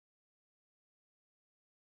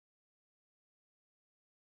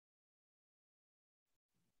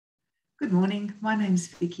Good morning. My name is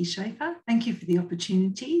Vikki Schaffer. Thank you for the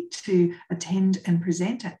opportunity to attend and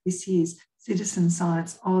present at this year's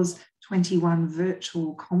CitSciOz21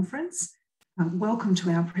 virtual conference. Welcome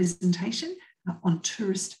to our presentation on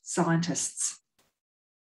tourist scientists.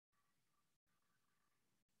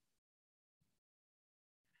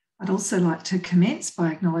 I'd also like to commence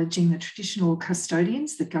by acknowledging the traditional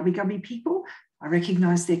custodians, the Gubbi Gubbi people. I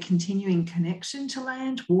recognise their continuing connection to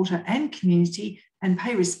land, water and community, and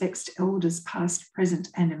pay respects to elders past, present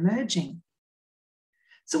and emerging.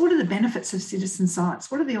 So what are the benefits of citizen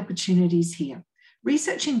science? What are the opportunities here?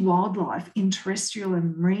 Researching wildlife in terrestrial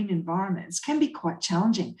and marine environments can be quite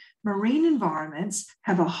challenging. Marine environments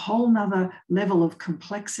have a whole nother level of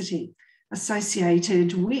complexity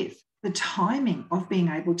associated with the timing of being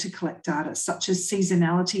able to collect data, such as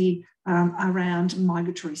seasonality around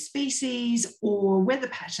migratory species or weather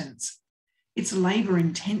patterns. It's labour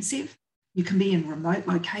intensive. You can be in remote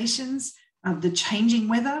locations, the changing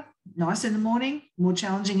weather, nice in the morning, more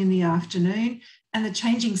challenging in the afternoon, and the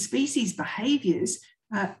changing species behaviours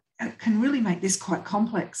can really make this quite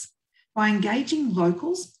complex. By engaging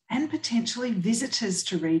locals and potentially visitors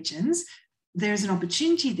to regions, there is an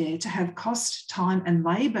opportunity there to have cost, time and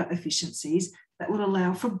labour efficiencies that will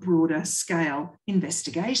allow for broader scale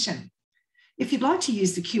investigation. If you'd like to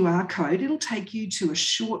use the QR code, it'll take you to a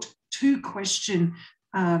short 2-question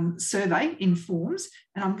survey in forms,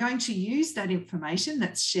 and I'm going to use that information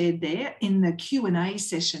that's shared there in the Q&A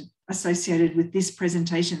session associated with this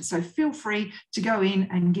presentation. So feel free to go in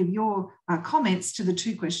and give your comments to the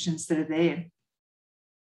 2 questions that are there.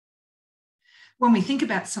 When we think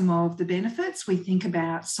about some of the benefits, we think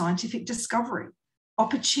about scientific discovery,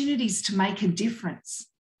 opportunities to make a difference,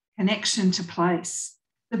 connection to place,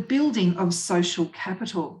 the building of social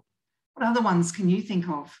capital. What other ones can you think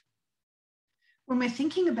of? When we're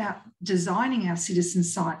thinking about designing our citizen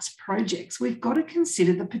science projects, we've got to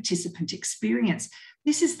consider the participant experience.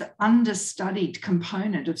 This is the understudied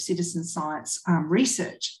component of citizen science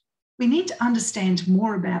research. We need to understand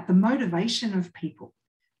more about the motivation of people,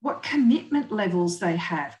 what commitment levels they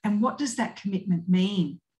have, and what does that commitment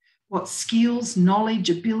mean? What skills, knowledge,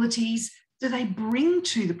 abilities do they bring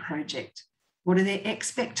to the project? What are their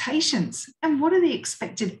expectations? And what are the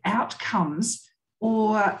expected outcomes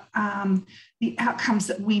or the outcomes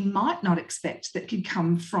that we might not expect that could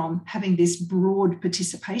come from having this broad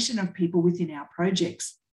participation of people within our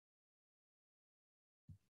projects?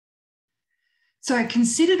 So a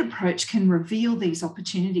considered approach can reveal these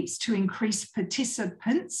opportunities to increase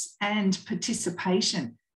participants and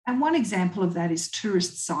participation. And one example of that is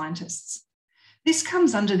tourist scientists. This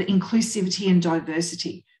comes under the inclusivity and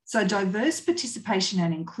diversity. So diverse participation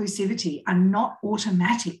and inclusivity are not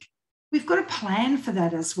automatic. We've got to plan for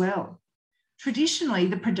that as well. Traditionally,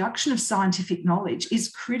 the production of scientific knowledge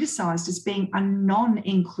is criticised as being a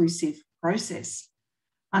non-inclusive process.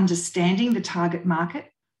 Understanding the target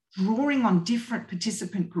market, drawing on different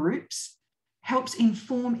participant groups, helps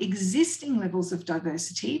inform existing levels of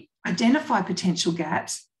diversity, identify potential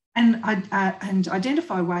gaps, and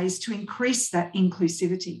identify ways to increase that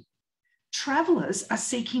inclusivity. Travellers are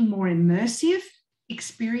seeking more immersive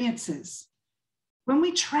experiences. When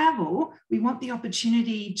we travel, we want the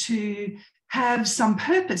opportunity to have some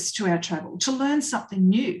purpose to our travel, to learn something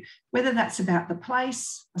new, whether that's about the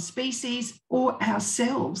place, a species, or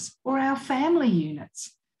ourselves, or our family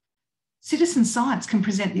units. Citizen science can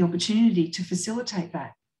present the opportunity to facilitate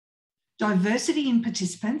that. Diversity in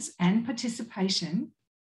participants and participation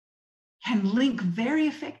can link very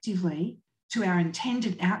effectively to our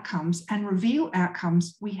intended outcomes and reveal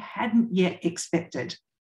outcomes we hadn't yet expected.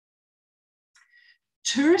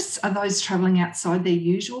 Tourists are those travelling outside their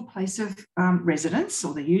usual place of residence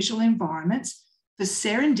or their usual environments for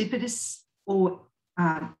serendipitous or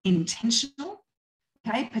intentional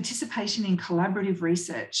participation in collaborative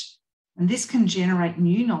research. And this can generate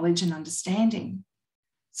new knowledge and understanding.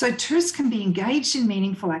 So tourists can be engaged in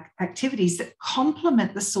meaningful activities that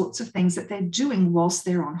complement the sorts of things that they're doing whilst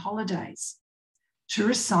they're on holidays.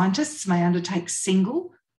 Tourist scientists may undertake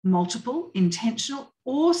single, multiple, intentional,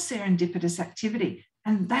 or serendipitous activity.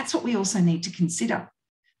 And that's what we also need to consider.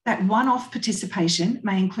 That one-off participation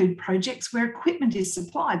may include projects where equipment is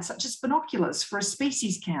supplied, such as binoculars for a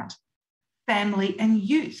species count. Family and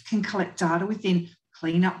youth can collect data within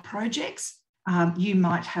cleanup projects. You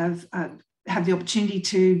might have the opportunity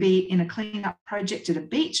to be in a cleanup project at a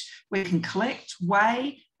beach where you can collect,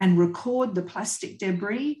 weigh, and record the plastic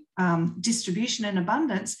debris distribution and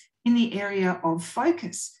abundance in the area of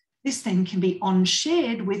focus. This then can be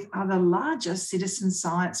on-shared with other larger citizen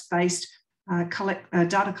science-based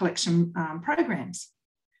data collection programs.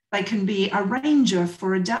 They can be a ranger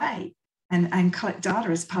for a day and collect data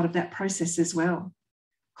as part of that process as well.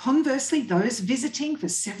 Conversely, those visiting for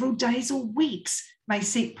several days or weeks may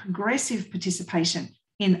seek progressive participation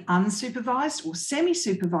in unsupervised or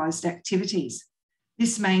semi-supervised activities.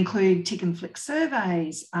 This may include tick and flick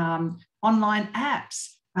surveys, online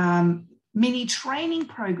apps, mini training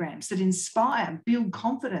programs that inspire, build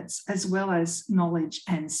confidence, as well as knowledge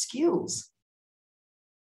and skills.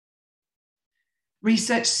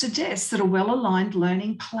 Research suggests that a well-aligned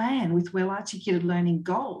learning plan with well-articulated learning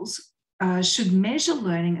goals should measure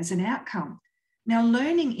learning as an outcome. Now,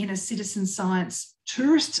 learning in a citizen science,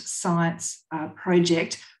 tourist science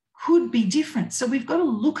project could be different. So we've got to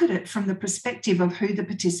look at it from the perspective of who the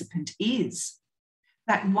participant is.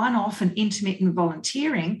 That one-off and intermittent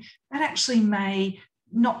volunteering, that actually may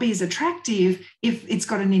not be as attractive if it's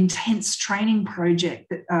got an intense training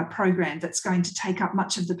project program that's going to take up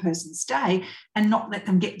much of the person's day and not let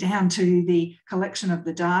them get down to the collection of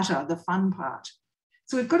the data, the fun part.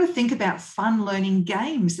 So we've got to think about fun learning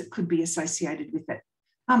games that could be associated with it.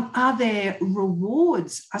 Are there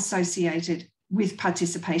rewards associated with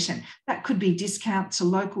participation? That could be discount to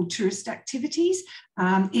local tourist activities.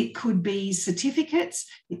 It could be certificates.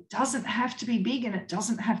 It doesn't have to be big and it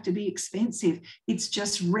doesn't have to be expensive. It's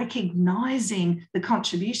just recognising the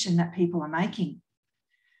contribution that people are making.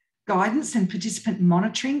 Guidance and participant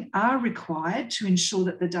monitoring are required to ensure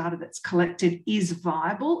that the data that's collected is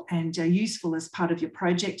viable and useful as part of your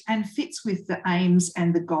project and fits with the aims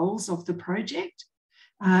and the goals of the project.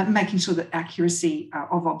 Making sure that accuracy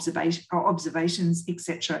of observations,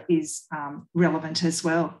 etc., is relevant as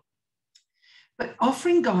well. But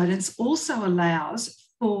offering guidance also allows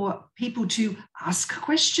for people to ask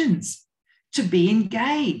questions, to be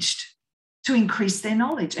engaged, to increase their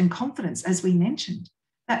knowledge and confidence, as we mentioned.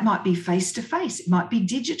 That might be face-to-face, it might be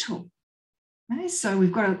digital. Okay? So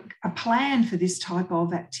we've got a plan for this type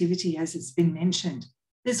of activity, as it's been mentioned.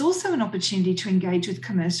 There's also an opportunity to engage with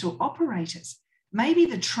commercial operators. Maybe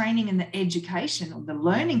the training and the education or the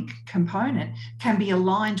learning component can be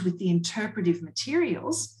aligned with the interpretive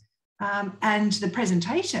materials and the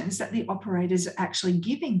presentations that the operators are actually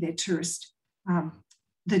giving their tourists and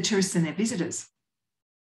their visitors.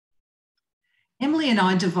 Emily and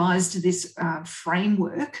I devised this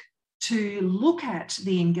framework to look at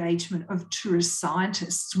the engagement of tourist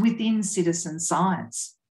scientists within citizen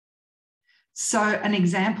science. So an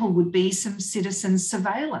example would be some citizen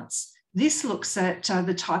surveillance. This looks at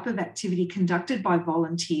the type of activity conducted by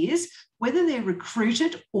volunteers, whether they're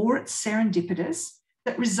recruited or it's serendipitous,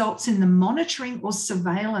 that results in the monitoring or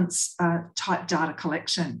surveillance type data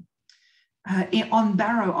collection. On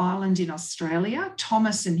Barrow Island in Australia,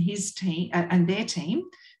 Thomas and his team and their team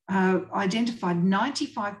identified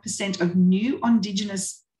 95% of new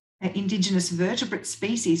indigenous vertebrate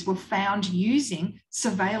species were found using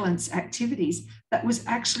surveillance activities that was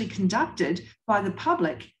actually conducted by the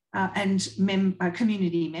public and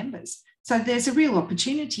community members. So there's a real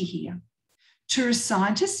opportunity here. Tourist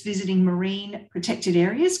scientists visiting marine protected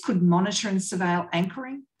areas could monitor and surveil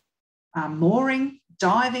anchoring, mooring,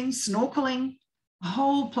 diving, snorkeling, a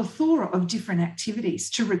whole plethora of different activities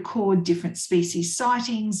to record different species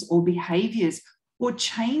sightings or behaviours or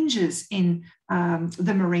changes in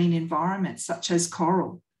the marine environment, such as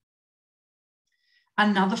coral.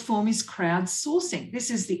 Another form is crowdsourcing.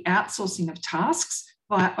 This is the outsourcing of tasks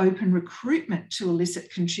via open recruitment to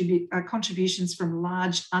elicit contributions from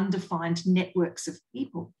large undefined networks of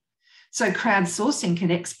people. So crowdsourcing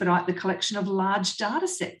can expedite the collection of large data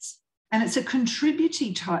sets, and it's a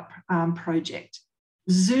contributory type project.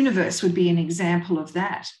 Zooniverse would be an example of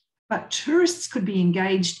that. But tourists could be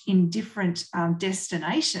engaged in different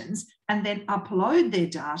destinations and then upload their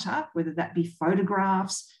data, whether that be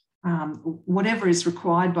photographs, whatever is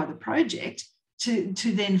required by the project, to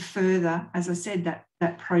then further, as I said,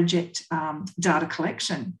 that project data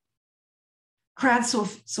collection.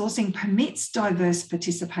 Crowdsourcing permits diverse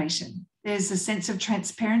participation. There's a sense of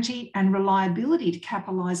transparency and reliability to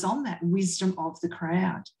capitalise on that wisdom of the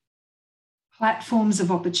crowd. Platforms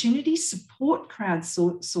of opportunity support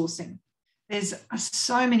crowdsourcing. There's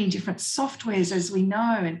so many different softwares, as we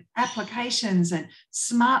know, and applications, and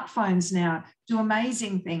smartphones now do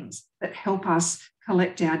amazing things that help us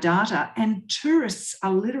collect our data. And tourists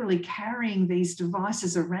are literally carrying these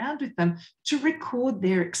devices around with them to record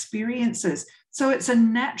their experiences. So it's a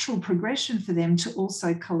natural progression for them to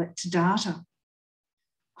also collect data.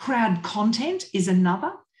 Crowd content is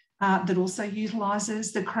another that also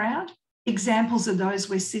utilises the crowd. Examples of those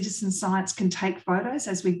where citizen science can take photos,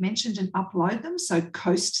 as we've mentioned, and upload them. So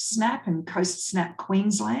Coast Snap and Coast Snap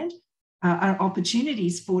Queensland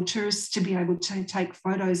opportunities for tourists to be able to take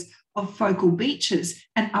photos of focal beaches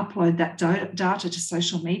and upload that data to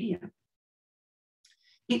social media.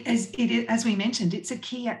 As we mentioned, it's a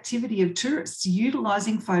key activity of tourists.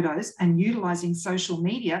 Utilising photos and utilising social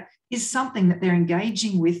media is something that they're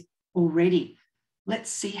engaging with already. Let's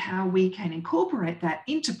see how we can incorporate that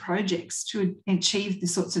into projects to achieve the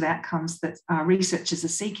sorts of outcomes that researchers are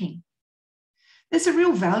seeking. There's a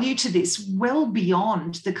real value to this well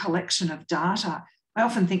beyond the collection of data. I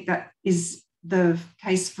often think that is the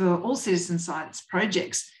case for all citizen science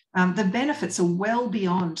projects. The benefits are well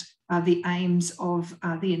beyond the aims of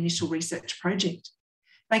the initial research project.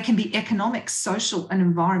 They can be economic, social, and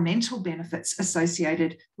environmental benefits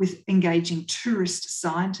associated with engaging tourist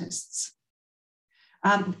scientists.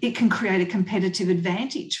 It can create a competitive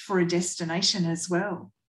advantage for a destination as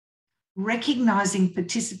well. Recognising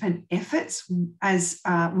participant efforts as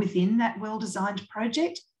within that well-designed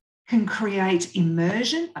project can create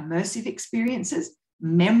immersive experiences,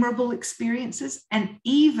 memorable experiences, and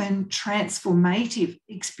even transformative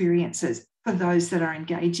experiences for those that are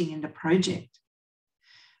engaging in the project.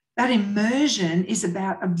 That immersion is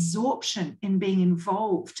about absorption in being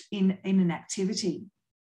involved in an activity.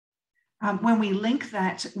 When we link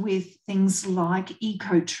that with things like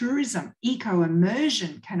ecotourism,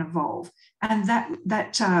 eco-immersion can evolve, and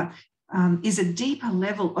that is a deeper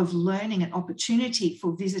level of learning and opportunity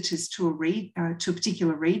for visitors to a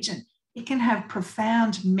particular region. It can have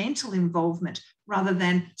profound mental involvement rather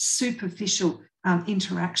than superficial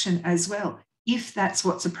interaction as well, if that's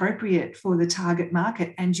what's appropriate for the target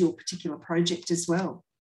market and your particular project as well.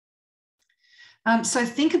 So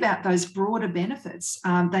think about those broader benefits.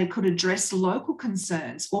 They could address local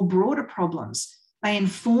concerns or broader problems. They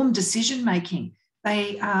inform decision-making.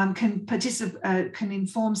 They can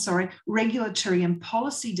inform regulatory and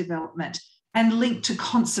policy development and link to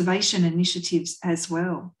conservation initiatives as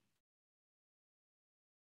well.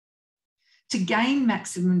 To gain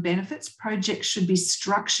maximum benefits, projects should be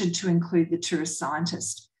structured to include the tourist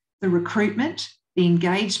scientist. The recruitment, the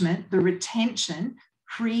engagement, the retention,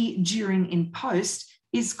 pre, during, and post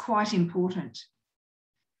is quite important.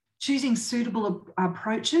 Choosing suitable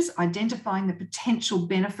approaches, identifying the potential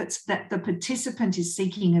benefits that the participant is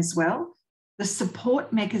seeking as well, the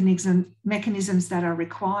support mechanisms that are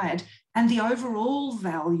required, and the overall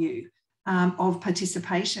value of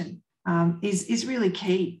participation is really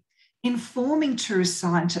key. Informing tourist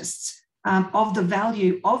scientists of the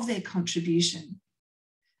value of their contribution.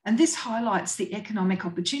 And this highlights the economic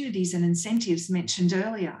opportunities and incentives mentioned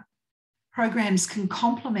earlier. Programs can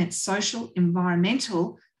complement social,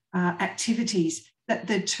 environmental activities that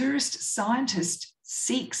the tourist scientist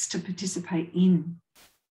seeks to participate in.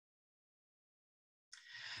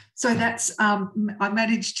 So that's, I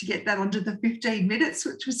managed to get that onto the 15 minutes,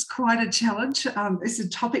 which was quite a challenge. It's a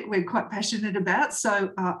topic we're quite passionate about.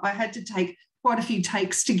 So I had to take quite a few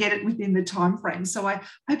takes to get it within the time frame. So I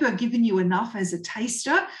hope I've given you enough as a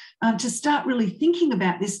taster to start really thinking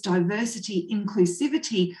about this diversity,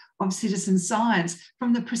 inclusivity of citizen science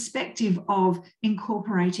from the perspective of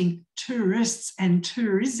incorporating tourists and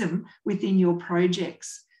tourism within your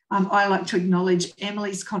projects. I like to acknowledge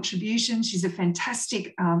Emily's contribution. She's a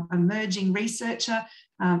fantastic emerging researcher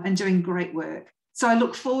and doing great work. So I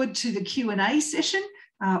look forward to the Q&A session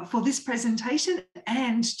for this presentation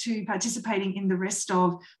and to participating in the rest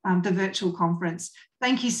of the virtual conference.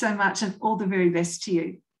 Thank you so much and all the very best to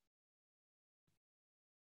you.